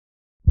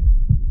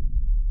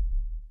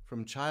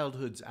From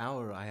childhood's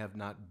hour I have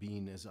not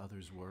been as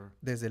others were.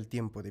 Desde el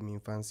tiempo de mi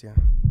infancia,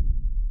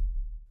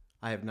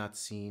 I have not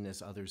seen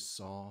as others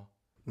saw.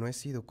 no he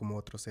sido como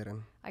otros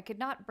eran. I could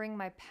not bring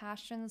my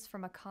passions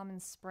from a common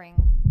spring.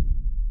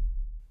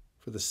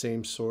 For the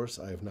same source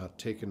I have not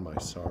taken my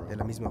sorrow. De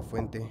la misma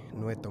fuente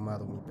no he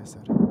tomado mi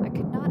pesar. I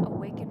could not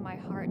awaken my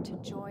heart to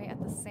joy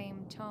at the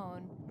same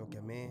tone. Lo que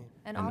amé,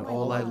 And And all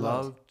all I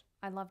loved,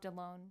 I loved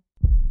alone.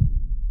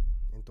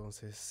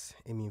 entonces,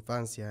 en mi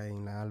infancia,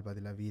 en la alba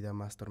de la vida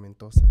más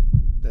tormentosa,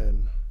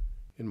 Then,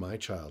 in my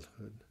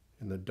childhood,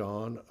 in the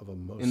dawn of a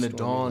most in the stormy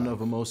dawn life,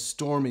 of a most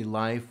stormy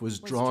life, was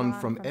drawn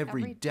from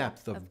every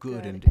depth of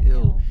good and and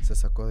ill, se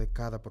sacó de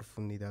cada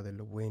profundidad de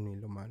lo bueno y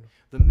lo malo.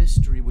 the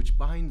mystery which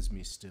binds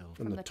me still.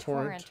 from from the the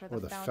torrent torrent or or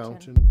the the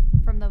fountain,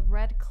 From the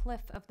red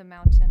cliff of the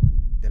mountain.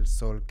 Del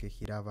sol que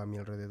giraba a mi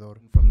alrededor,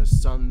 From the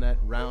sun that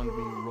round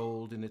me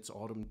rolled in its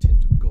autumn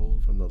tint of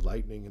gold. from the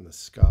lightning in the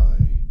sky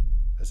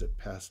as it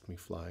passed me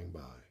flying by.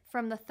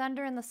 From the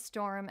thunder and the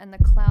storm and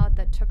the cloud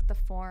that took the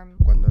form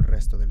cuando el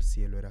resto del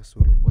cielo era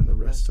azul. When The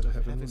rest of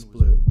heaven was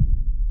blue.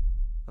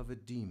 of a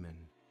demon.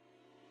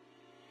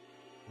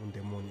 Un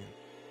demonio.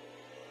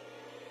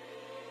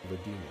 Of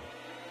a demon.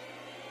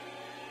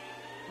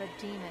 the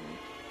demon.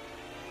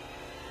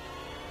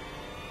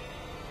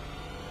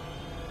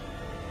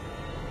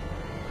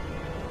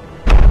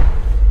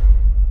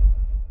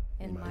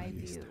 In my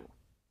view.